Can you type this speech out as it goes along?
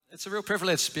It's a real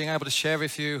privilege being able to share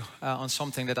with you on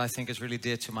something that I think is really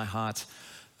dear to my heart.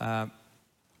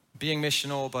 Being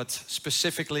missional, but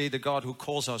specifically the God who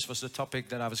calls us was the topic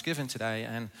that I was given today.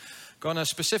 And going to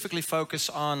specifically focus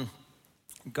on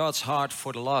God's heart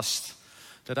for the lost,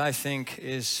 that I think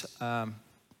is a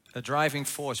driving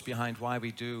force behind why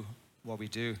we do what we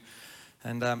do.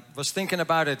 And was thinking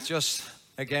about it just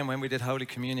again when we did Holy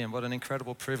Communion. What an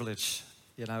incredible privilege,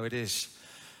 it is.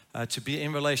 To be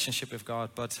in relationship with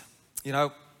God, but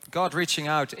God reaching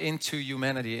out into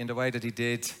humanity in the way that He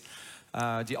did,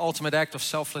 the ultimate act of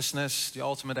selflessness, the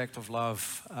ultimate act of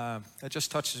love, it just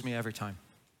touches me every time.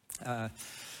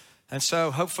 And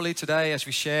so hopefully today as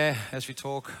we share, as we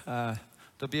talk,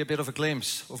 there'll be a bit of a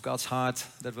glimpse of God's heart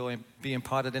that will be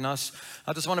imparted in us.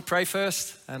 I just want to pray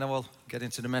first and then we'll get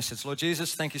into the message. Lord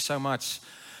Jesus, thank you so much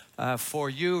for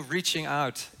you reaching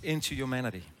out into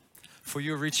humanity. For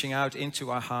you reaching out into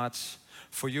our hearts,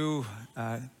 for you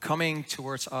coming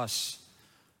towards us.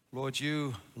 Lord,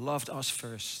 you loved us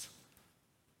first.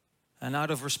 And out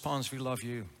of response, we love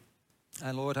you.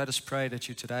 And Lord, I just pray that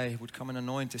you today would come and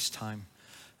anoint this time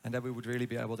and that we would really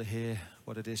be able to hear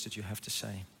what it is that you have to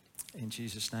say. In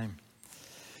Jesus' name.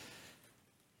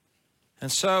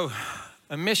 And so,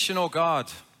 a missional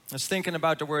God. I was thinking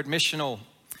about the word missional.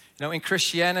 In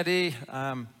Christianity,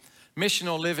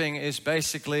 missional living is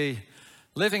basically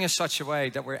living in such a way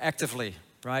that we're actively,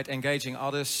 engaging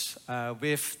others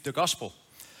with the gospel.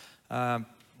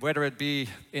 Whether it be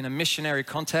in a missionary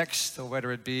context or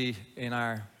whether it be in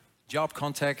our job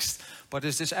context. But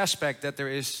there's this aspect that there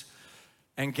is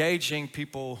engaging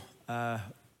people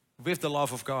with the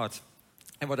love of God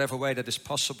in whatever way that is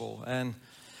possible. And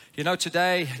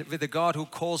today, with the God who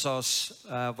calls us,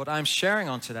 what I'm sharing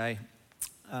on today,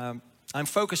 I'm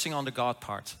focusing on the God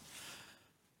part.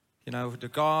 The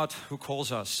God who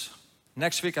calls us.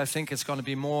 Next week, I think it's going to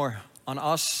be more on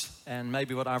us and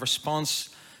maybe what our response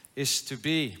is to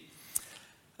be.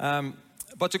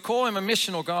 But to call him a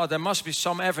missional God, there must be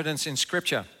some evidence in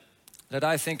Scripture that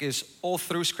I think is all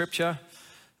through Scripture,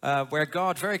 where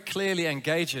God very clearly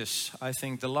engages, I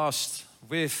think, the lost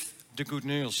with the good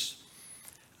news.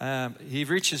 He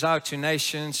reaches out to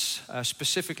nations,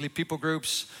 specifically people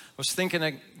groups. I was thinking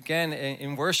again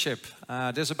in worship,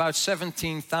 there's about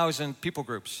 17,000 people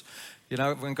groups.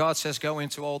 When God says go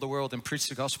into all the world and preach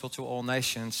the gospel to all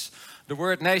nations, the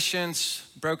word nations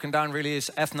broken down really is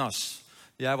ethnos.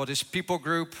 This people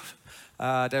group,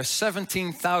 there's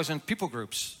 17,000 people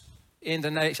groups in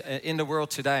the world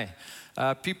today.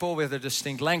 People with a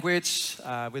distinct language,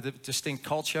 with a distinct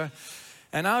culture.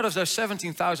 And out of those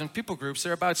 17,000 people groups,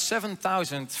 there are about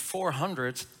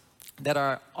 7,400 that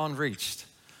are unreached.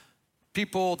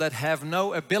 People that have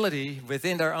no ability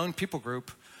within their own people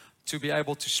group to be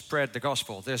able to spread the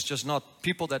gospel. There's just not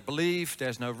people that believe,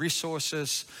 there's no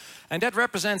resources. And that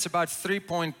represents about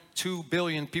 3.2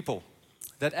 billion people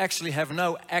that actually have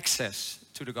no access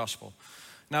to the gospel.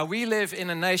 Now, we live in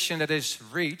a nation that is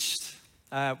reached,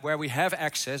 where we have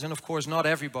access, and of course not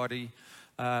everybody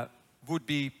would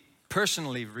be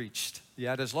personally reached.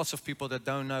 There's lots of people that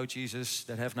don't know Jesus,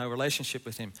 that have no relationship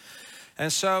with him.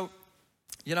 And so,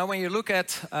 when you look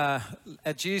at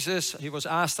Jesus, he was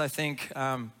asked, I think,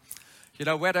 when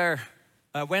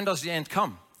does the end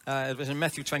come? It was in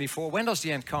Matthew 24, when does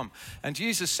the end come? And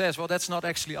Jesus says, well, that's not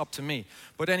actually up to me.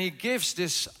 But then he gives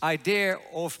this idea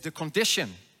of the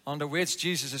condition under which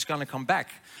Jesus is going to come back,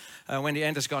 when the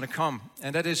end is going to come.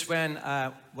 And that is when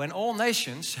all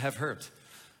nations have heard.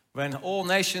 When all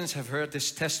nations have heard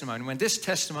this testimony, when this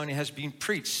testimony has been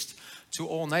preached to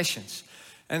all nations.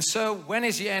 And so when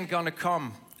is the end going to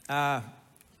come?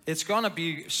 It's going to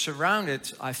be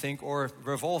surrounded, I think, or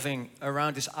revolving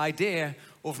around this idea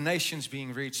of nations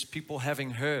being reached, people having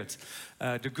heard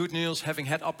the good news, having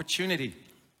had opportunity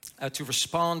to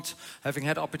respond, having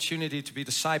had opportunity to be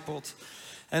discipled.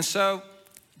 And so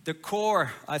the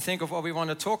core, I think, of what we want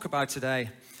to talk about today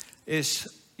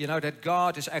is that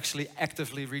God is actually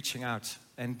actively reaching out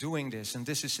and doing this. And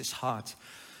this is his heart.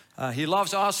 He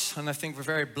loves us. And I think we're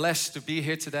very blessed to be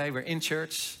here today. We're in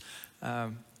church.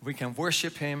 We can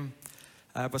worship him.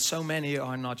 But so many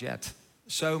are not yet.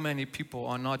 So many people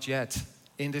are not yet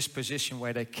in this position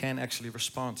where they can actually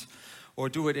respond. Or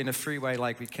do it in a free way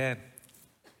like we can.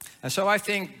 And so I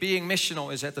think being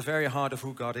missional is at the very heart of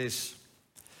who God is.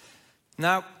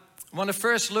 Now, I want to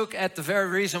first look at the very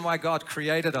reason why God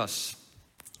created us.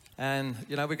 And,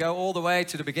 we go all the way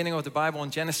to the beginning of the Bible in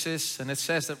Genesis, and it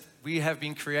says that we have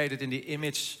been created in the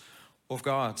image of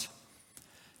God,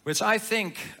 which I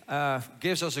think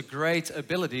gives us a great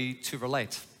ability to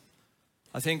relate.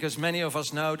 I think as many of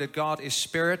us know that God is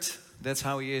spirit. That's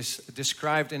how he is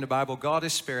described in the Bible. God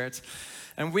is spirit.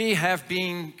 And we have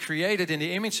been created in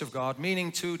the image of God,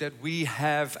 meaning too that we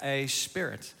have a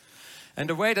spirit. And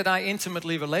the way that I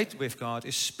intimately relate with God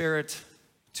is spirit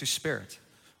to spirit,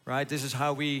 right? This is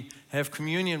how we have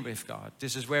communion with God.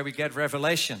 This is where we get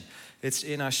revelation. It's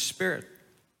in our spirit.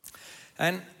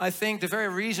 And I think the very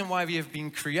reason why we have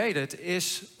been created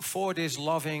is for this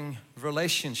loving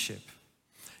relationship.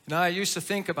 You know, I used to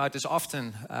think about this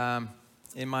often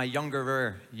in my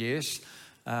younger years.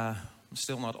 I'm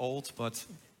still not old, but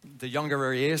the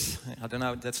younger years, I don't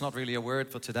know, that's not really a word,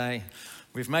 but today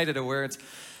we've made it a word.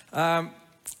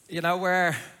 You know,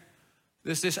 where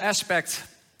there's this aspect,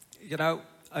 you know,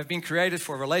 I've been created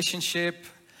for a relationship,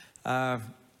 but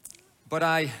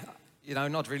you know,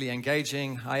 not really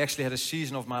engaging. I actually had a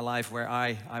season of my life where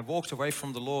I walked away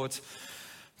from the Lord.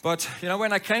 But, you know,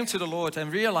 when I came to the Lord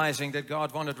and realizing that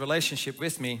God wanted relationship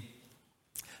with me,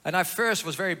 and I first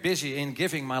was very busy in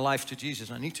giving my life to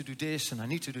Jesus. I need to do this and I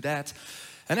need to do that.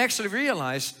 And actually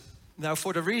realized, now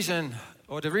for the reason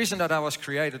that I was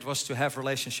created was to have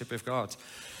relationship with God.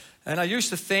 And I used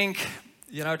to think,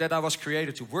 you know, that I was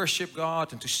created to worship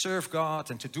God and to serve God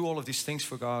and to do all of these things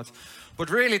for God. But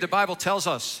really the Bible tells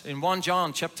us in 1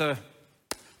 John chapter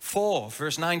 4,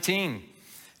 verse 19,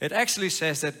 it actually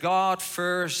says that God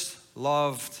first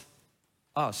loved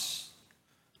us.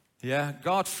 Yeah,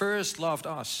 God first loved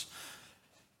us.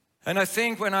 And I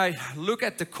think when I look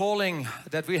at the calling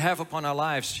that we have upon our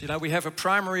lives, you know, we have a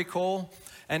primary call,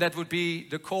 and that would be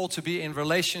the call to be in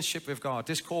relationship with God.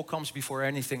 This call comes before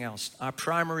anything else. Our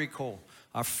primary call,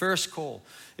 our first call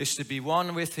is to be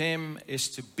one with Him, is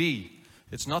to be.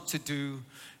 It's not to do,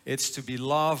 it's to be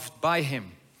loved by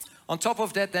Him. On top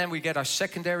of that, then we get our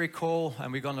secondary call,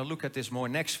 and we're going to look at this more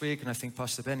next week, and I think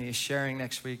Pastor Benny is sharing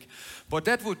next week. But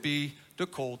that would be the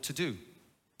call to do.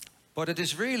 But it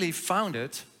is really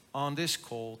founded on this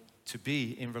call to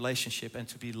be in relationship and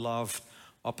to be loved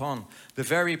upon. The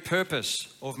very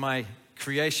purpose of my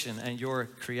creation and your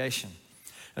creation.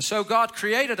 And so God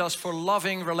created us for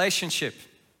loving relationship.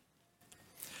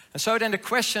 And so then the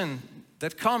question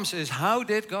that comes is, how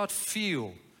did God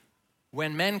feel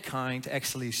when mankind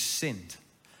actually sinned?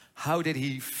 How did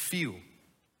He feel?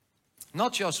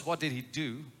 Not just what did He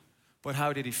do, but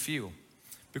how did He feel?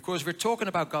 Because we're talking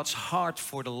about God's heart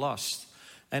for the lost.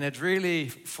 And it really,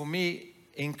 for me,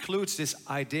 includes this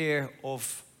idea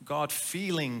of God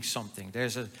feeling something.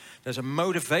 There's a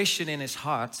motivation in His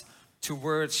heart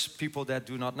towards people that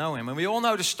do not know Him. And we all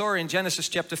know the story in Genesis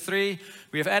chapter 3.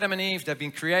 We have Adam and Eve, they've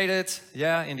been created,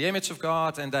 in the image of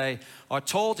God. And they are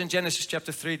told in Genesis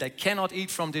chapter 3, they cannot eat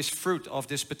from this fruit of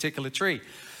this particular tree.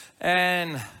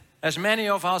 And as many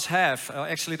of us have,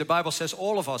 actually the Bible says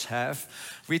all of us have,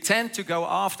 we tend to go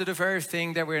after the very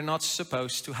thing that we're not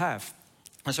supposed to have.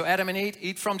 And so Adam and Eve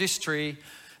eat from this tree,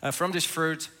 from this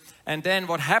fruit, and then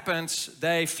what happens,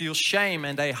 they feel shame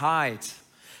and they hide.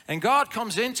 And God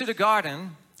comes into the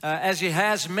garden, as He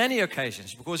has many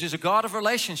occasions, because He's a God of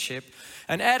relationship,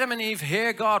 and Adam and Eve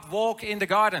hear God walk in the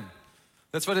garden.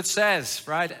 That's what it says,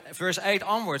 right? Verse 8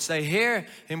 onwards, they hear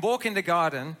Him walk in the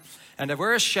garden, and they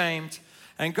were ashamed.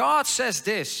 And God says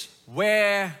this,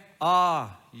 "Where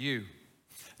are you?"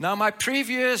 Now, my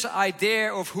previous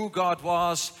idea of who God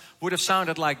was would have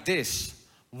sounded like this: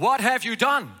 "What have you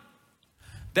done?"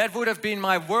 That would have been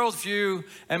my worldview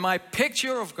and my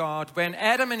picture of God when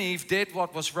Adam and Eve did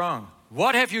what was wrong.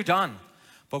 What have you done?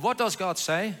 But what does God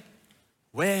say?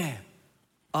 Where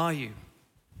are you?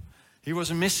 He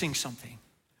was missing something,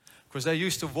 because they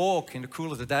used to walk in the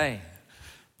cool of the day,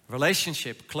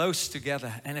 relationship close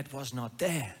together, and it was not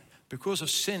there. Because of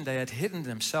sin, they had hidden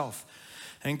themselves.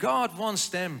 And God wants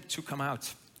them to come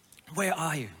out. Where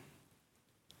are you?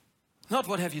 Not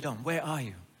what have you done, where are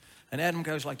you? And Adam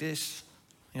goes like this,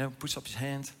 puts up his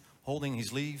hand, holding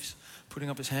his leaves, putting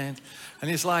up his hand. And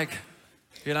he's like,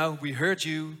 we heard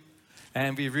you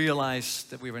and we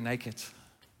realized that we were naked.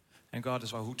 And God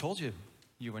is, well, who told you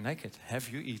you were naked? Have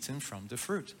you eaten from the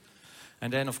fruit?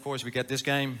 And then, of course, we get this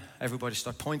game. Everybody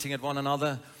start pointing at one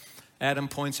another. Adam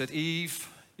points at Eve.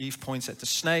 Eve points at the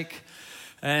snake.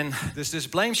 And there's this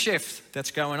blame shift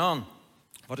that's going on.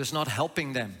 But it's not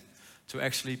helping them to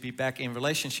actually be back in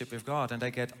relationship with God. And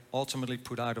they get ultimately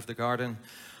put out of the garden.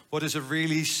 What is a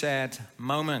really sad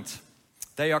moment.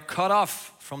 They are cut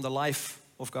off from the life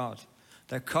of God.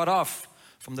 They're cut off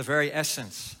from the very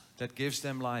essence that gives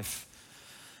them life.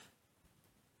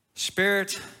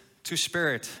 Spirit to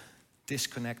spirit,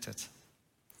 disconnected.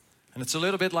 And it's a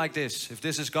little bit like this. If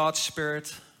this is God's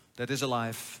spirit that is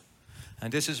alive,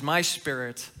 and this is my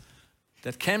spirit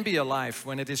that can be alive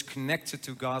when it is connected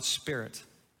to God's spirit.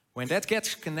 When that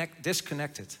gets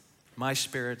disconnected, my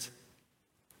spirit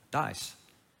dies.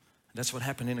 That's what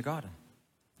happened in the garden.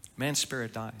 Man's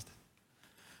spirit died.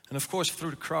 And of course, through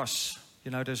the cross,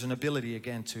 there's an ability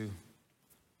again to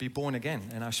be born again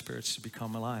and our spirits to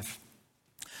become alive.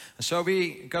 And so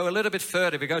we go a little bit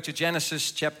further. We go to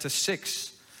Genesis chapter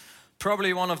 6.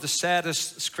 Probably one of the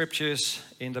saddest scriptures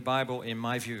in the Bible, in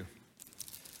my view.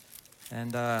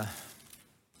 And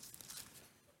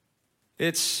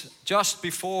it's just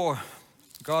before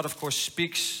God, of course,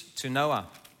 speaks to Noah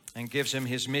and gives him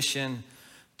his mission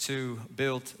to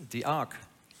build the ark.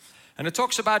 And it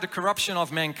talks about the corruption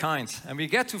of mankind. And we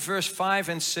get to verse 5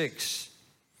 and 6.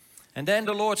 And then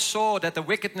the Lord saw that the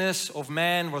wickedness of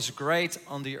man was great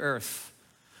on the earth.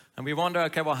 And we wonder,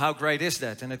 okay, well, how great is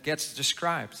that? And it gets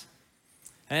described.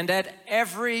 And that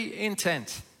every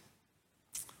intent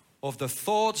of the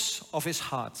thoughts of his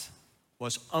heart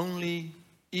was only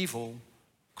evil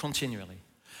continually.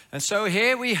 And so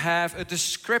here we have a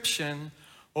description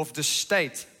of the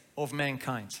state of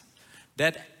mankind.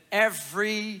 That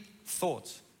every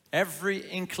thought, every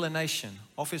inclination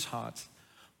of his heart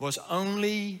was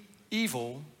only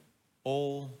evil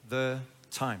all the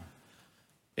time.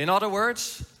 In other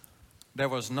words, there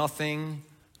was nothing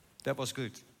that was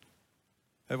good.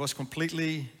 It was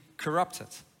completely corrupted.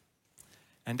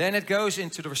 And then it goes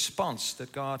into the response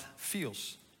that God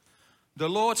feels. The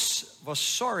Lord was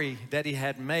sorry that he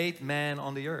had made man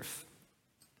on the earth.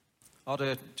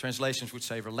 Other translations would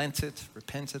say relented,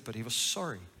 repented, but he was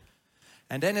sorry.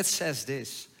 And then it says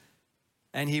this,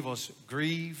 and he was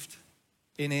grieved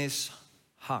in his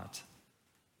heart.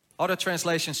 Other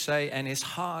translations say, and his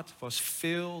heart was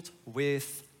filled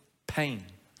with pain.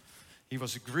 He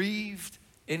was grieved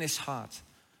in his heart.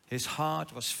 His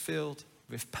heart was filled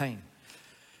with pain.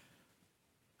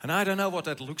 And I don't know what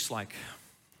that looks like.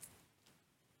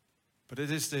 But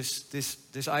it is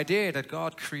this idea that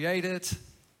God created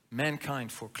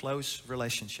mankind for close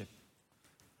relationship.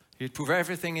 He had put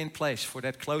everything in place for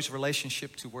that close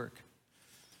relationship to work.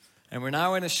 And we're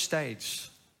now in a stage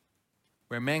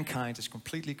where mankind is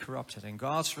completely corrupted. And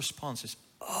God's response is,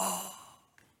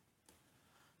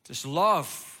 this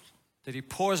love that he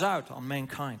pours out on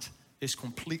mankind is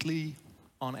completely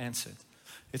unanswered.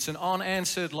 It's an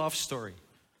unanswered love story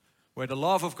where the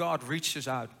love of God reaches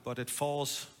out, but it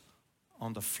falls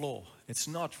on the floor. It's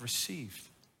not received.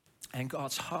 And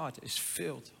God's heart is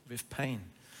filled with pain,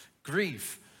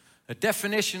 grief. A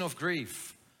definition of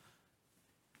grief.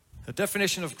 The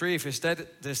definition of grief is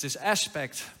that there's this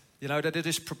aspect, that it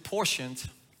is proportioned,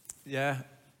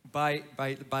 by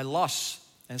loss.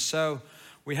 And so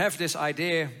we have this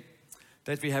idea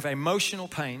that we have emotional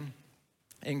pain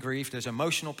in grief. There's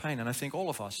emotional pain, and I think all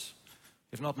of us,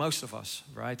 if not most of us,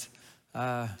 right,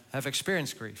 have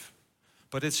experienced grief.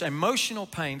 But it's emotional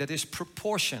pain that is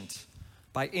proportioned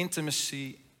by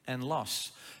intimacy and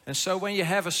loss. And so when you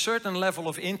have a certain level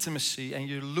of intimacy and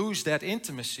you lose that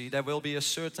intimacy, there will be a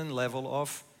certain level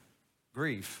of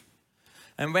grief.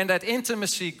 And when that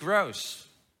intimacy grows,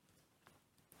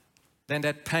 then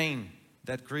that pain,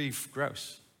 that grief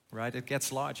grows, right? It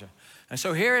gets larger. And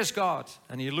so here is God,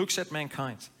 and he looks at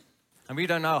mankind. And we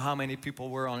don't know how many people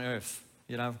were on earth.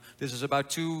 This is about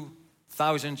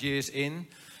 2,000 years in,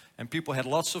 and people had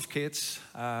lots of kids.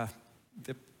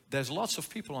 There's lots of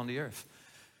people on the earth.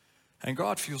 And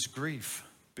God feels grief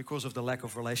because of the lack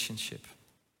of relationship.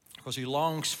 Because he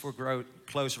longs for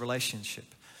close relationship.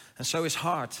 And so his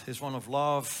heart is one of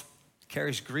love,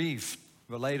 carries grief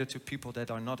related to people that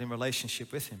are not in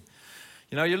relationship with him.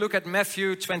 You look at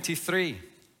Matthew 23,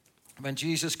 when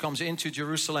Jesus comes into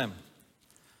Jerusalem.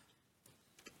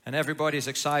 And everybody is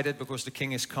excited because the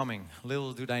king is coming.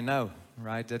 Little do they know,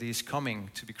 right, that he's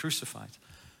coming to be crucified.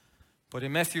 But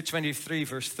in Matthew 23,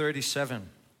 verse 37,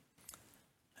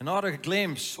 another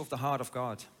glimpse of the heart of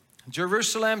God.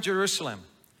 Jerusalem, Jerusalem,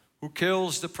 who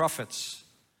kills the prophets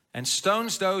and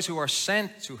stones those who are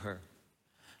sent to her.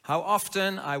 How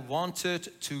often I wanted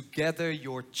to gather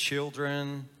your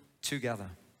children together,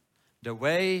 the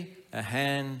way a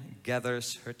hen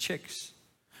gathers her chicks.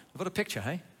 What a picture,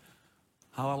 hey?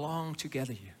 How I long to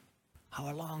gather you. How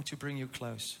I long to bring you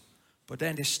close. But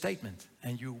then this statement,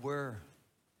 and you were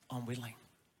unwilling.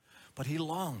 But he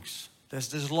longs. There's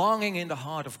this longing in the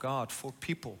heart of God for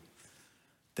people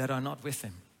that are not with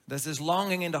him. There's this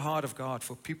longing in the heart of God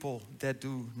for people that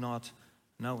do not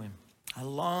know him. I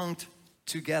longed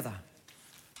to gather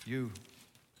you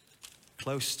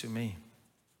close to me.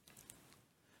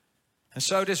 And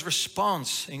so this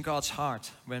response in God's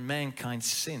heart when mankind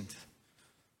sinned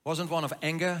wasn't one of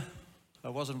anger.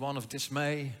 It wasn't one of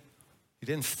dismay. He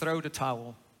didn't throw the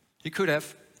towel. He could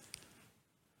have.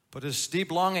 But there's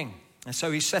deep longing. And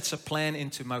so he sets a plan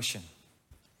into motion.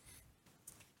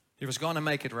 He was going to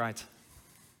make it right.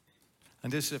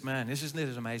 And this is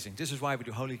amazing. This is why we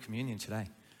do Holy Communion today.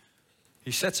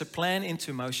 He sets a plan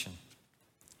into motion.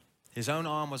 His own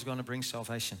arm was going to bring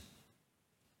salvation.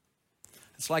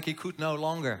 It's like he could no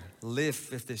longer live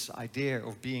with this idea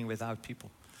of being without people.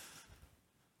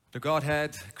 The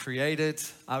Godhead created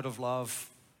out of love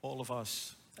all of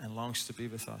us and longs to be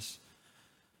with us.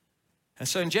 And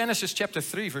so in Genesis chapter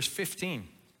 3, verse 15,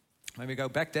 when we go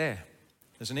back there,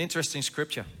 there's an interesting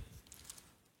scripture.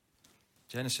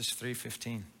 Genesis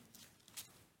 3:15.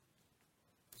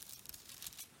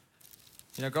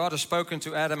 You know, God has spoken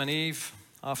to Adam and Eve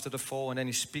after the fall, and then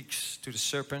he speaks to the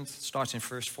serpent. It starts in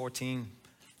verse 14,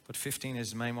 but 15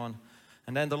 is the main one.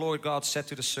 And then the Lord God said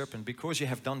to the serpent, because you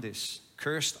have done this,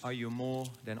 cursed are you more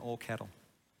than all cattle,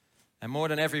 and more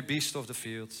than every beast of the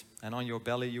field, and on your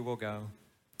belly you will go,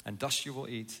 and dust you will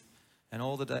eat, and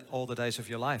all the days of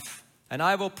your life. And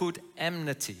I will put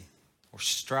enmity, or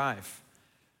strife,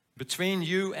 between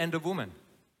you and the woman,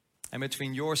 and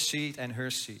between your seed and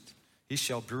her seed. He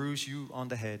shall bruise you on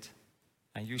the head,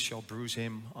 and you shall bruise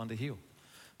him on the heel.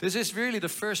 This is really the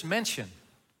first mention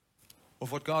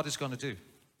of what God is going to do.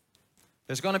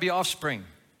 There's going to be offspring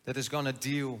that is going to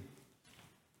deal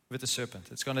with the serpent.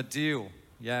 It's going to deal,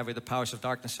 with the powers of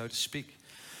darkness, so to speak.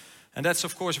 And that's,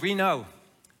 of course, we know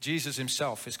Jesus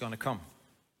himself is going to come.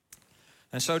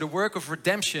 And so the work of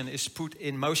redemption is put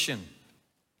in motion.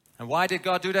 And why did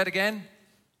God do that again?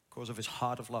 Because of his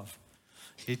heart of love.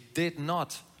 He did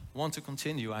not want to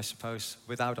continue, I suppose,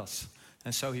 without us.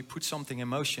 And so he put something in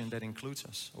motion that includes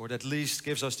us, or that at least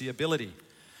gives us the ability.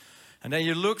 And then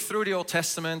you look through the Old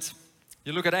Testament,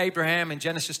 you look at Abraham in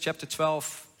Genesis chapter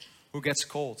 12, who gets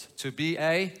called to be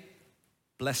a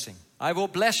blessing. I will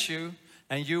bless you,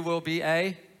 and you will be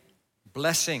a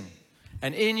blessing.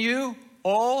 And in you,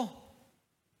 all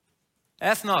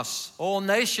ethnos, all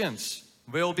nations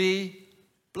will be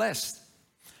blessed.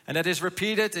 And that is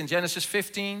repeated in Genesis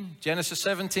 15, Genesis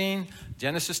 17,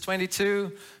 Genesis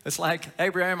 22. It's like,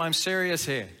 Abraham, I'm serious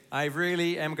here. I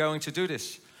really am going to do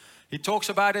this. He talks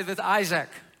about it with Isaac.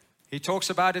 He talks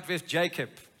about it with Jacob.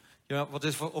 You know, what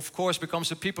this, of course, becomes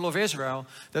the people of Israel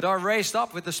that are raised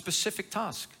up with a specific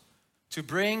task to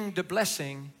bring the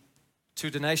blessing to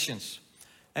the nations.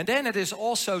 And then it is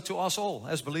also to us all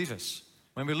as believers.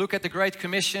 When we look at the Great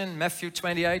Commission, Matthew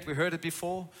 28, we heard it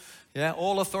before.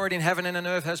 All authority in heaven and on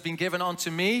earth has been given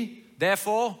unto me.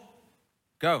 Therefore,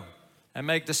 go and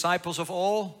make disciples of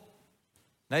all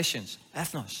nations,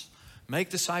 ethnos. Make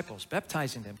disciples,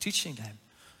 baptizing them, teaching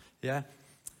them.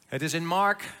 It is in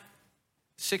Mark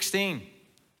 16.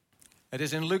 It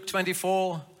is in Luke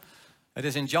 24. It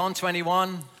is in John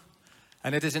 21.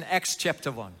 And it is in Acts chapter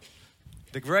 1.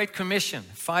 The Great Commission,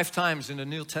 5 times in the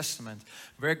New Testament,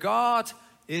 where God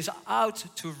is out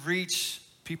to reach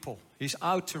people. He's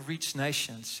out to reach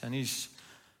nations, and he's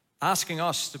asking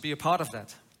us to be a part of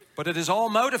that. But it is all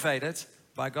motivated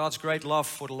by God's great love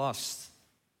for the lost.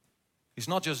 He's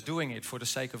not just doing it for the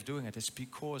sake of doing it. It's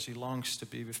because he longs to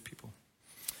be with people.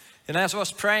 And as I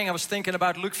was praying, I was thinking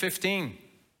about Luke 15.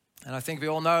 And I think we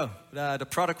all know the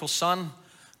prodigal son,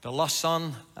 the lost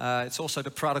son. It's also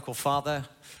the prodigal father.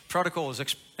 Prodigal is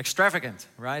extravagant,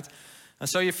 right? And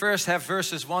so you first have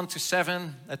verses 1 to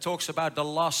 7 that talks about the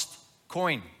lost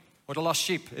coin, or the lost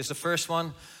sheep is the first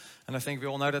one. And I think we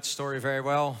all know that story very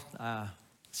well.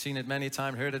 Seen it many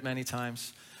times, heard it many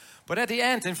times. But at the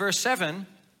end, in verse 7,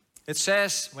 it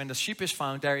says, when the sheep is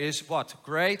found, there is what?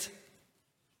 Great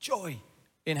joy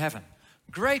in heaven.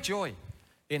 Great joy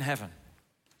in heaven.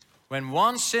 When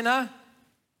one sinner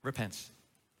repents.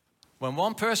 When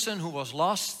one person who was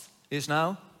lost is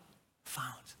now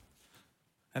found.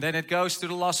 And then it goes to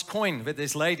the lost coin with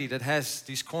this lady that has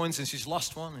these coins, and she's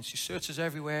lost one, and she searches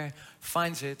everywhere,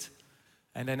 finds it.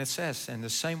 And then it says, in the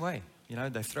same way,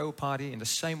 they throw a party in the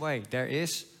same way. There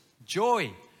is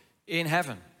joy in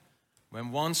heaven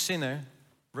when one sinner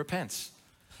repents.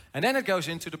 And then it goes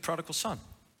into the prodigal son.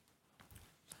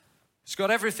 He's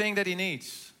got everything that he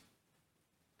needs.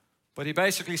 But he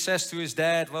basically says to his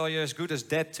dad, well, you're as good as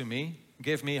dead to me.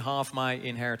 Give me half my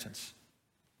inheritance.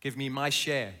 Give me my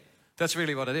share. That's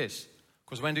really what it is.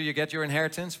 Because when do you get your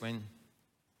inheritance? When,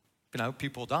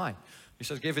 people die. He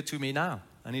says, give it to me now.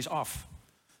 And he's off.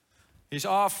 He's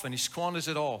off and he squanders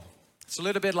it all. It's a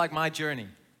little bit like my journey.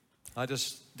 I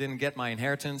just didn't get my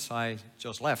inheritance. I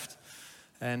just left.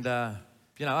 And,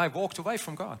 I walked away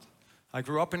from God. I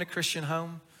grew up in a Christian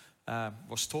home,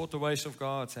 was taught the ways of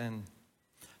God. And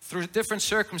through different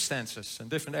circumstances and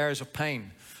different areas of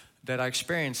pain that I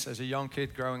experienced as a young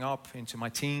kid growing up into my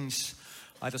teens,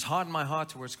 I just hardened my heart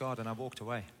towards God and I walked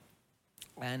away.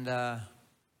 And I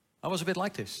was a bit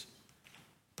like this.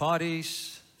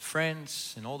 Parties,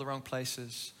 friends, in all the wrong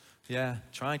places. Yeah,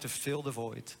 trying to fill the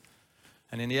void.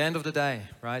 And in the end of the day,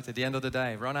 right, at the end of the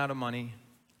day, run out of money,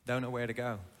 don't know where to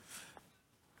go.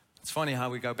 It's funny how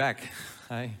we go back,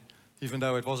 hey? Even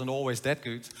though it wasn't always that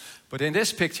good. But in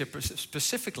this picture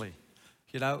specifically,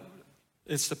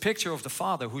 it's the picture of the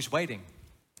father who's waiting.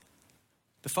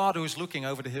 The father who's looking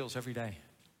over the hills every day.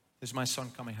 Is my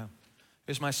son coming home?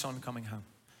 Is my son coming home?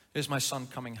 Is my son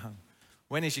coming home?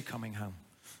 When is he coming home?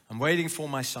 I'm waiting for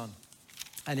my son.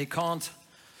 And he can't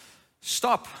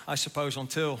stop, I suppose,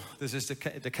 until this is the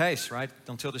case, right?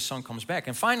 Until the son comes back.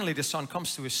 And finally, the son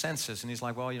comes to his senses and he's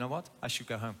like, well, you know what? I should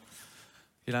go home.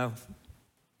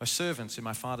 My servants in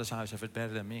my father's house have it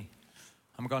better than me.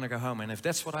 I'm going to go home. And if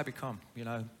that's what I become,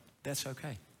 that's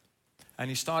okay.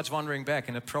 And he starts wandering back,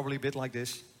 and it's probably a bit like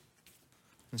this.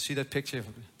 And see that picture?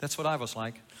 That's what I was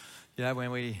like.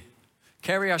 When we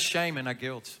carry our shame and our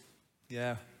guilt.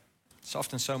 It's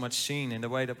often so much seen in the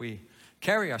way that we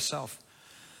carry ourselves.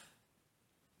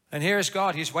 And here is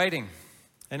God, he's waiting.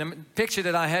 And the picture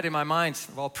that I had in my mind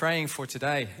while praying for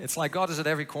today, it's like God is at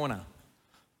every corner.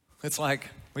 It's like,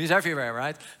 he's everywhere,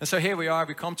 right? And so here we are,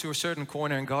 we come to a certain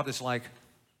corner and God is like,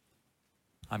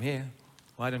 I'm here,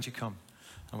 why don't you come?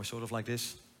 And we're sort of like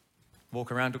this,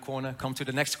 walk around the corner, come to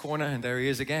the next corner, and there he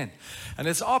is again. And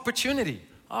it's opportunity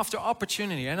after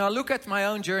opportunity. And I look at my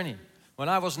own journey when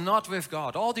I was not with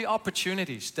God, all the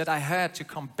opportunities that I had to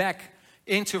come back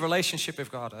into relationship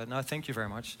with God. And I thank you very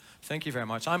much. Thank you very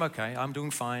much. I'm okay. I'm doing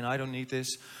fine. I don't need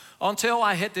this. Until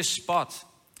I hit this spot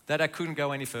that I couldn't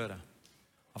go any further.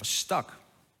 I was stuck.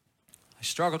 I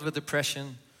struggled with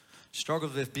depression,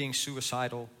 struggled with being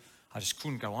suicidal. I just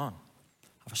couldn't go on.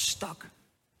 I was stuck.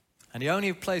 And the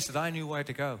only place that I knew where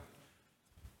to go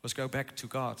was go back to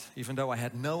God, even though I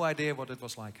had no idea what it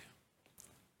was like,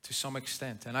 to some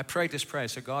extent. And I prayed this prayer.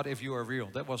 So God, if you are real,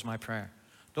 that was my prayer.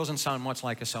 Doesn't sound much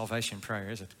like a salvation prayer,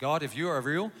 is it? God, if you are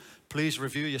real, please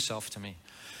reveal yourself to me.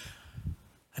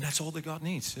 And that's all that God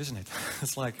needs, isn't it?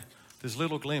 It's like this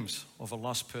little glimpse of a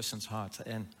lost person's heart.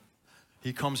 And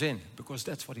he comes in because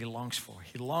that's what he longs for.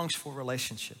 He longs for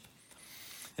relationship.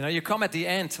 You come at the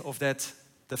end of that,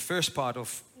 the first part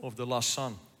of the lost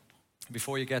son,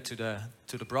 before you get to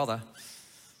the brother.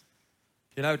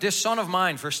 This son of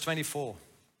mine, verse 24,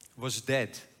 was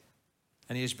dead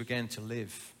and he has begun to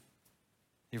live.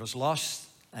 He was lost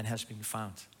and has been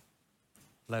found.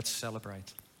 Let's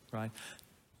celebrate, right?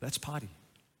 Let's party.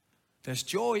 There's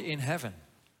joy in heaven.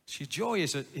 See, joy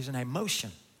is an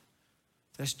emotion.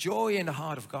 There's joy in the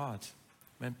heart of God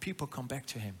when people come back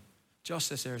to him,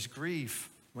 just as there is grief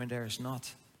when there is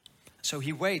not. So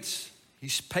he waits.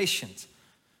 He's patient,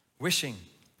 wishing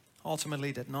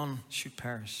ultimately that none should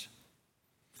perish.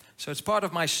 So it's part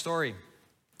of my story.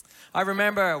 I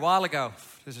remember a while ago,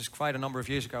 this is quite a number of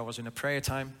years ago, I was in a prayer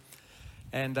time.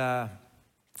 And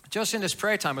just in this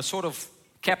prayer time, it sort of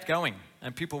kept going.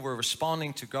 And people were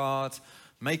responding to God,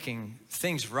 making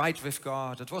things right with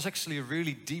God. It was actually a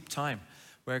really deep time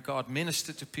where God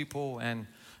ministered to people and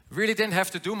really didn't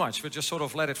have to do much. We just sort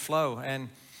of let it flow. And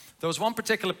there was one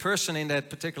particular person in that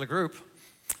particular group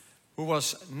who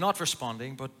was not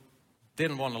responding, but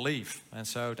didn't want to leave. And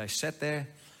so they sat there.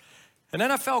 And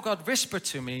then I felt God whisper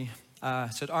to me,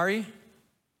 said, Ari,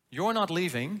 you're not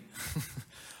leaving.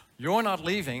 You're not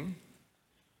leaving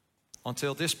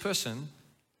until this person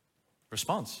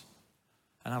responds.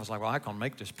 And I was like, well, I can't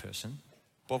make this person.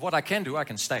 But what I can do, I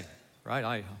can stay,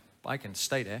 right? I can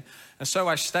stay there. And so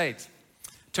I stayed.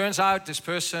 Turns out this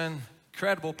person,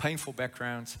 incredible, painful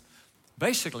background,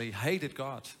 basically hated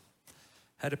God.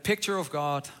 Had a picture of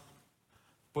God,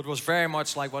 but was very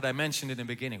much like what I mentioned in the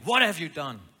beginning. What have you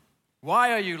done?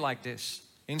 Why are you like this?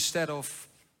 Instead of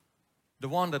the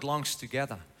one that longs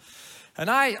together. And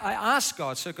I asked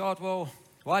God, so God, well,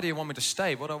 why do you want me to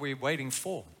stay? What are we waiting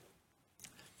for?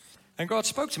 And God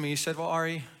spoke to me. He said, well,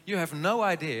 Ari, you have no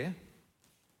idea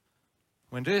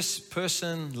when this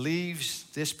person leaves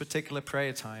this particular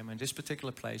prayer time and this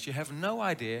particular place, you have no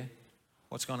idea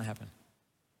what's going to happen.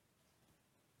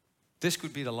 This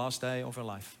could be the last day of her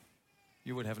life.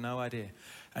 You would have no idea.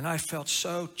 And I felt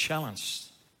so challenged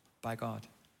by God.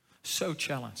 So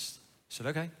challenged. I said,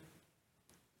 okay,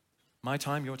 my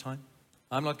time, your time.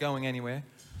 I'm not going anywhere.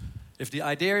 If the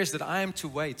idea is that I am to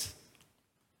wait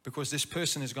because this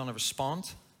person is going to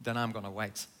respond, then I'm going to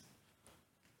wait.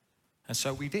 And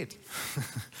so we did.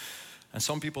 And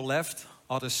some people left,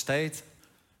 others stayed.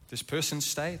 This person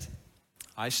stayed.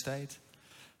 I stayed.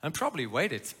 And probably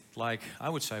waited, like I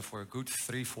would say, for a good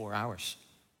 3-4 hours.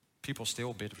 People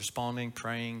still bit responding,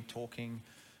 praying, talking.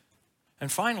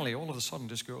 And finally, all of a sudden,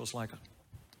 this girl was like,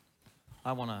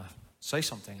 I want to say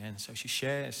something. And so she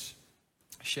shares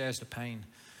the pain.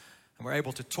 And we're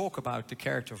able to talk about the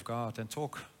character of God and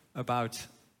talk about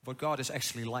what God is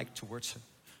actually like towards her,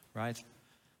 right?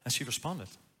 And she responded.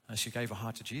 And she gave her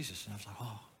heart to Jesus. And I was like,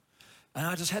 oh. And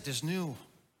I just had this new,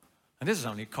 and this is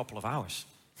only a couple of hours.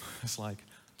 It's like,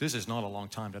 this is not a long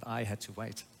time that I had to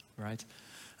wait, right?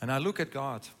 And I look at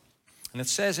God, and it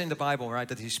says in the Bible, right,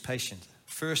 that he's patient.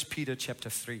 1 Peter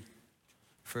chapter 3,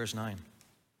 verse 9.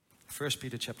 1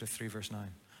 Peter chapter 3, verse 9.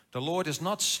 The Lord is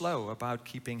not slow about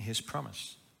keeping his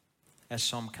promise, as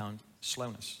some count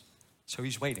slowness. So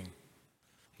he's waiting.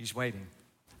 He's waiting.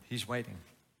 He's waiting.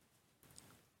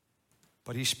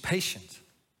 But he's patient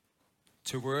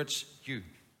towards you,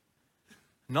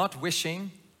 not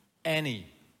wishing any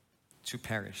to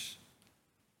perish,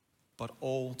 but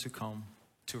all to come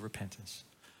to repentance.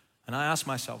 And I ask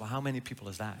myself, well, how many people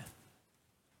is that?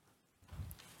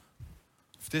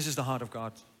 If this is the heart of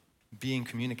God being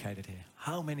communicated here,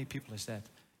 how many people is that?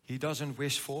 He doesn't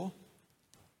wish for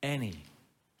any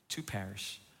to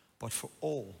perish, but for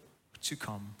all to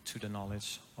come to the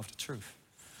knowledge of the truth.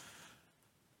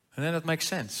 And then it makes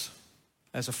sense.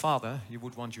 As a father, you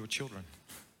would want your children,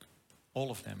 all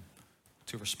of them,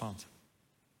 to respond.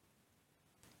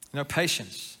 You know,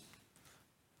 patience.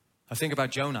 I think about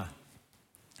Jonah.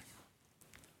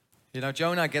 You know,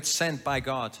 Jonah gets sent by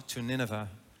God to Nineveh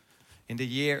in the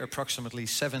year approximately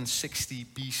 760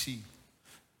 BC.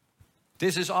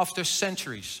 This is after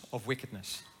centuries of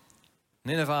wickedness.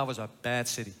 Nineveh was a bad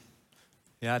city.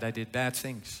 Yeah, they did bad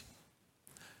things.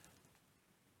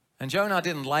 And Jonah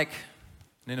didn't like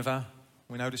Nineveh.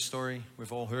 We know the story.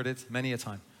 We've all heard it many a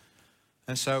time.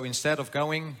 And so instead of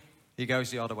going, he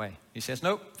goes the other way. He says,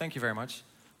 nope, thank you very much.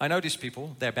 I know these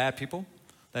people. They're bad people.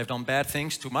 They've done bad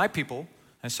things to my people.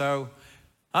 And so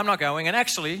I'm not going. And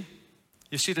actually,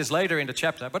 you see this later in the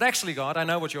chapter. But actually, God, I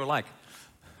know what you're like.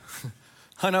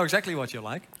 I know exactly what you're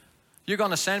like. You're going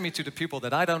to send me to the people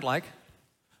that I don't like,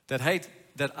 that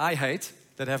I hate,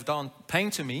 that have done pain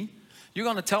to me. You're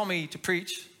going to tell me to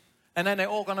preach. And then they're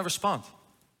all going to respond.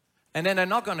 And then they're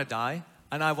not going to die,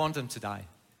 and I want them to die.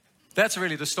 That's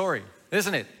really the story,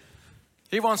 isn't it?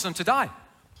 He wants them to die.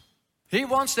 He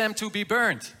wants them to be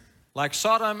burned, like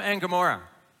Sodom and Gomorrah.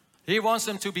 He wants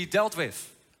them to be dealt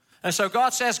with. And so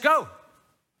God says, go.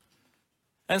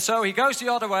 And so he goes the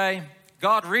other way.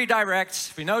 God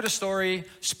redirects. We know the story.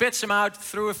 Spits him out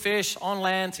through a fish on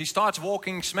land. He starts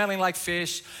walking, smelling like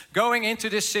fish, going into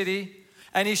this city,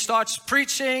 and he starts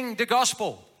preaching the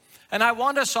gospel. And I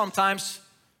wonder sometimes,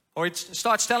 or it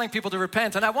starts telling people to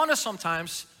repent, and I wonder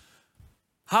sometimes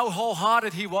how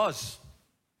wholehearted he was.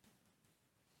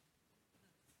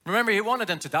 Remember, he wanted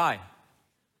them to die.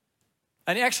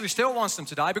 And he actually still wants them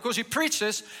to die because he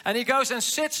preaches and he goes and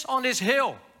sits on this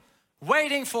hill,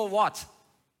 waiting for what?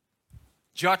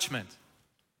 Judgment.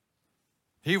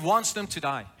 He wants them to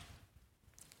die.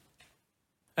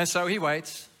 And so he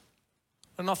waits,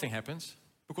 and nothing happens.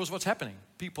 Because what's happening?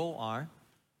 People are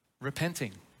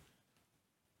repenting.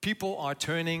 People are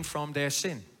turning from their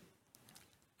sin.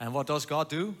 And what does God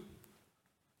do?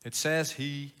 It says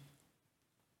he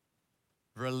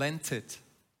relented.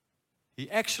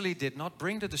 He actually did not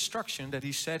bring the destruction that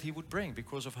he said he would bring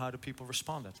because of how the people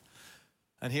responded.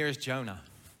 And here is Jonah.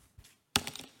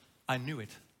 I knew it.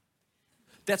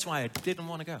 That's why I didn't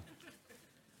want to go.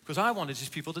 Because I wanted these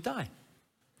people to die.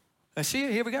 And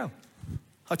see, here we go.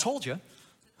 I told you.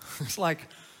 It's like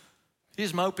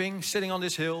he's moping, sitting on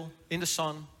this hill in the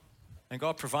sun, and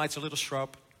God provides a little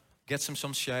shrub, gets him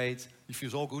some shade. He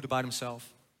feels all good about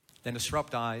himself. Then the shrub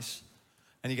dies,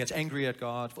 and he gets angry at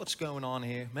God. What's going on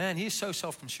here? Man, he's so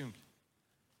self-consumed.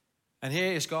 And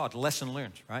here is God, lesson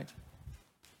learned, right?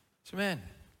 So man,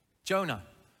 Jonah,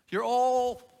 you're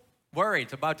all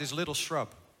worried about this little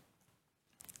shrub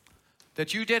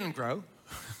that you didn't grow.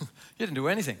 You didn't do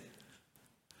anything.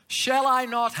 Shall I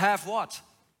not have what?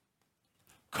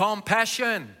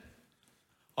 Compassion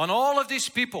on all of these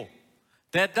people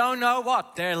that don't know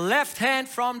what? Their left hand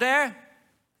from their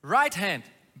right hand.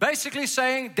 Basically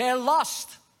saying they're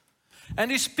lost.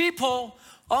 And these people,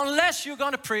 unless you're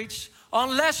going to preach,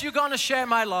 unless you're going to share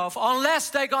my love,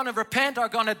 unless they're going to repent, are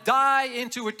going to die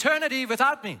into eternity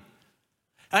without me.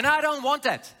 And I don't want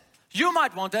that. You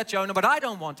might want that, Jonah, but I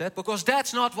don't want that because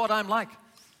that's not what I'm like.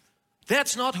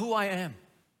 That's not who I am.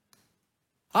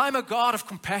 I'm a God of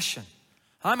compassion.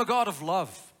 I'm a God of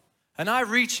love. And I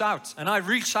reach out, and I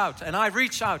reach out, and I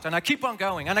reach out, and I keep on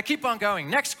going, and I keep on going.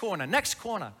 Next corner, next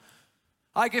corner.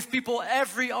 I give people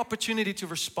every opportunity to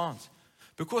respond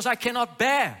because I cannot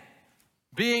bear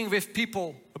being with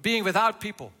people, being without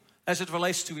people as it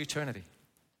relates to eternity.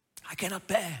 I cannot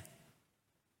bear.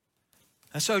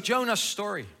 And so Jonah's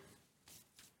story.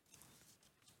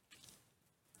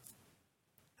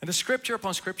 And the scripture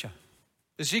upon scripture.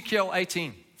 Ezekiel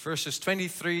 18, verses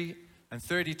 23 and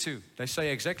 32. They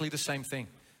say exactly the same thing.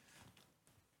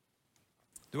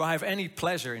 Do I have any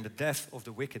pleasure in the death of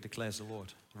the wicked, declares the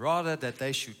Lord, rather that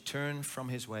they should turn from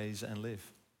his ways and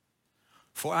live?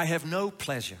 For I have no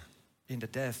pleasure in the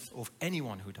death of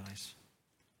anyone who dies.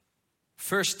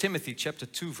 1 Timothy chapter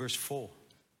 2, verse 4.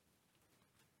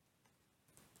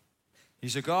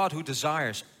 He's a God who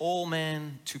desires all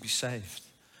men to be saved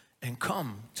and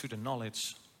come to the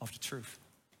knowledge of the truth.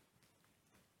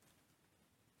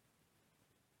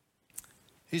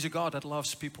 He's a God that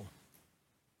loves people.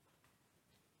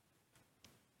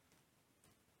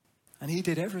 And he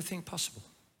did everything possible.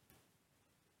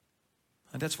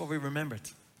 And that's what we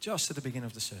remembered just at the beginning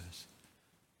of the service.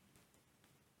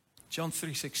 John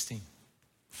 3:16.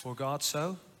 For God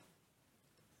so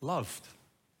loved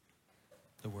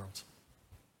the world.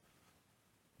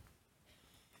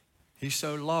 He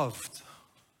so loved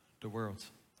the world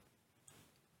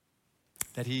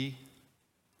that he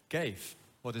gave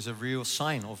what is a real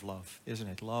sign of love, isn't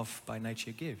it? Love by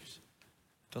nature gives.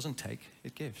 It doesn't take,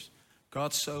 it gives.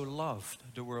 God so loved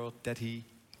the world that he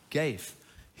gave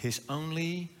his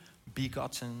only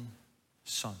begotten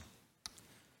Son,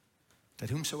 that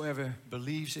whomsoever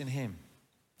believes in him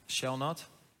shall not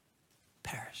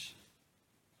perish.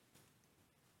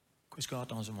 Because God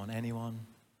doesn't want anyone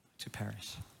to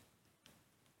perish.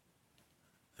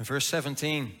 And verse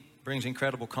 17 brings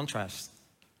incredible contrast.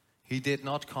 He did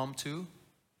not come to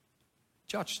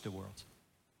judge the world,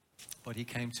 but he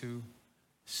came to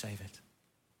save it.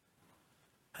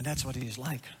 And that's what he is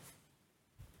like.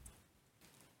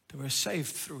 They were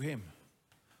saved through him.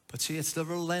 But see, it's the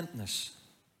relentless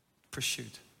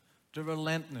pursuit. The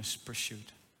relentless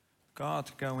pursuit.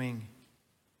 God going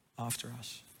after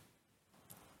us.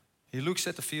 He looks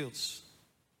at the fields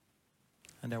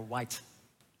and they're white,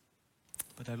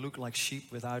 but they look like sheep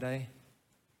without a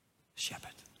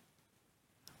shepherd.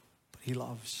 But he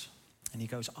loves and he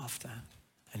goes after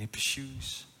and he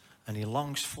pursues and he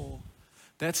longs for.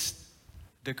 That's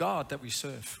the God that we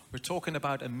serve. We're talking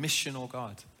about a missional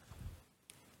God.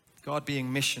 God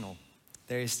being missional.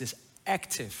 There is this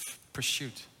active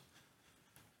pursuit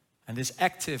and this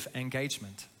active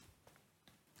engagement,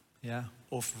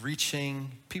 of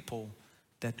reaching people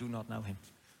that do not know him.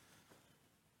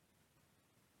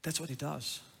 That's what he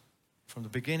does from the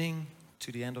beginning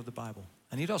to the end of the Bible.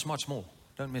 And he does much more.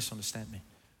 Don't misunderstand me.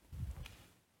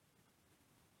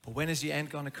 But when is the end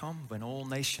going to come? When all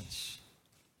nations,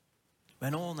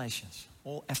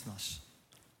 all ethnos,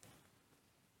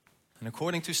 and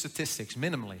according to statistics,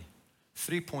 minimally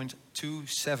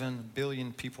 3.27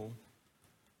 billion people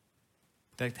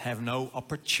that have no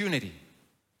opportunity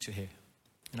to hear.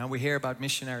 We hear about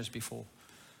missionaries before.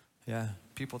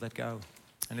 People that go.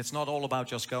 And it's not all about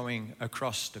just going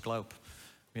across the globe.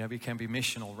 We can be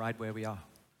missional right where we are.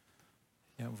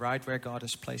 Right where God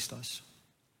has placed us.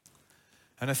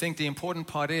 And I think the important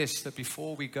part is that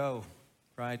before we go,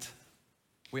 right,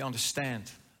 we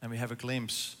understand and we have a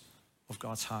glimpse of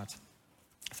God's heart.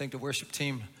 I think the worship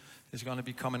team is going to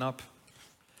be coming up.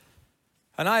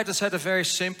 And I just had a very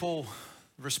simple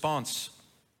response.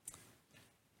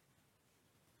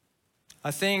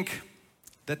 I think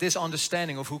that this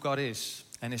understanding of who God is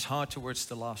and his heart towards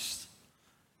the lost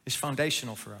is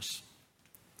foundational for us.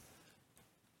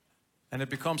 And it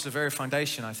becomes the very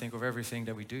foundation, I think, of everything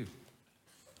that we do.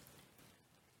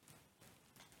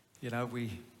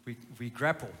 We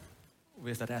grapple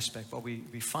with that aspect, but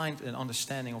we find an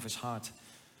understanding of his heart.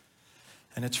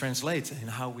 And it translates in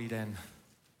how we then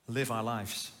live our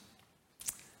lives.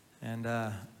 And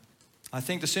I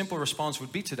think the simple response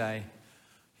would be today,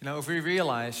 if we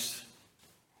realize,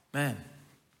 man,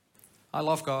 I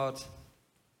love God.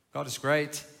 God is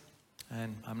great.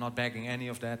 And I'm not begging any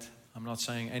of that. I'm not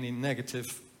saying any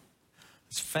negative.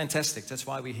 It's fantastic. That's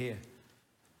why we're here.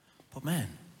 But man,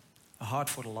 a heart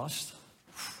for the lost.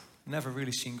 Never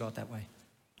really seen God that way.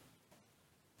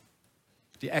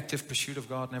 The active pursuit of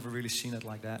God, never really seen it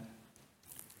like that.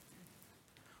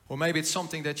 Or maybe it's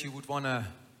something that you would want to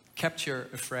capture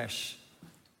afresh.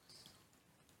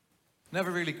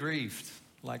 Never really grieved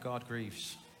like God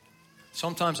grieves.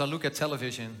 Sometimes I look at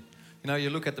television, you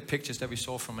look at the pictures that we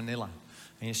saw from Manila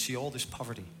and you see all this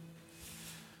poverty.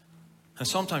 And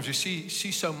sometimes you see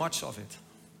so much of it.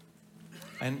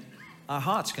 And our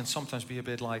hearts can sometimes be a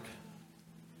bit like,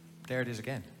 there it is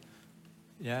again.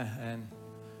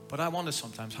 But I wonder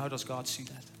sometimes, how does God see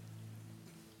that?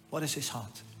 What is his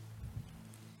heart?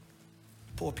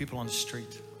 Poor people on the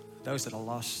street, those that are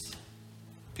lost,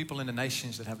 people in the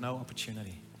nations that have no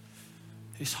opportunity.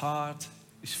 His heart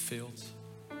is filled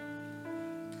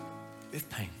with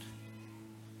pain.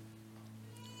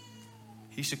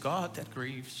 He's a God that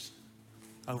grieves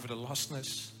over the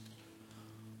lostness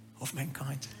of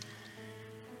mankind.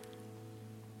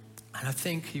 And I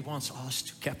think he wants us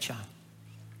to capture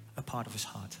a part of his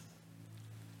heart.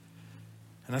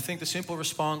 And I think the simple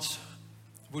response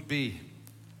would be,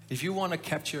 if you want to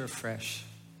capture afresh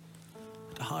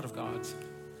the heart of God,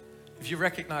 if you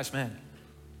recognize, man,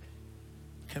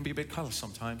 it can be a bit callous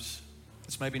sometimes.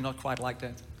 It's maybe not quite like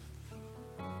that.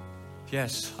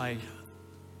 Yes, I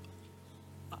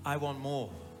want more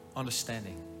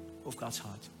understanding of God's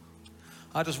heart.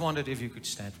 I just wondered if you could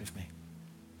stand with me.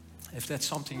 If that's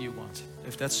something you want.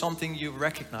 If that's something you're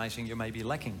recognizing you may be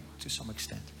lacking to some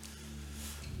extent.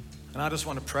 And I just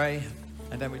want to pray,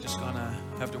 and then we're just going to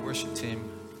have the worship team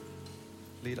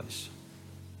lead us.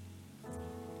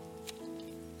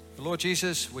 Lord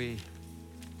Jesus, we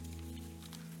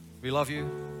love you,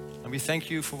 and we thank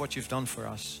you for what you've done for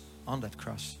us on that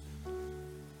cross.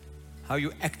 How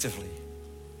you actively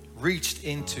reached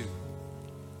into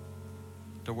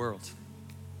the world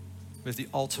with the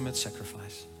ultimate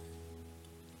sacrifice.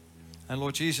 And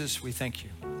Lord Jesus, we thank you.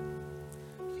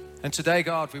 And today,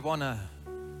 God, we want to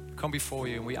come before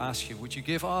you and we ask you, would you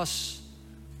give us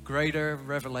greater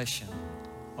revelation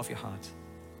of your heart?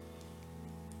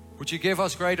 Would you give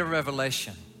us greater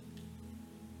revelation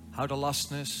how the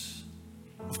lostness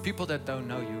of people that don't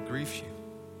know you grieves you?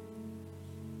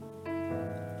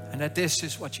 And that this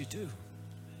is what you do.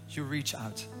 You reach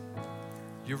out.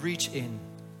 You reach in.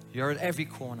 You're at every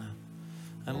corner.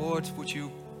 And Lord, would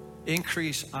you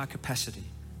increase our capacity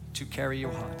to carry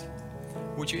your heart?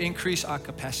 Would you increase our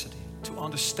capacity to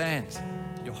understand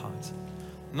your heart?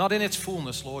 Not in its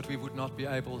fullness, Lord, we would not be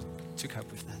able to cope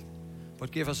with that.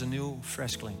 But give us a new,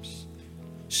 fresh glimpse.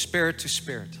 Spirit to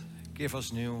spirit, give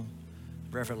us new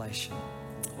revelation.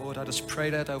 Lord, I just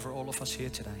pray that over all of us here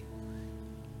today.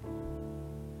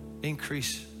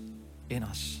 Increase in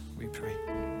us, we pray.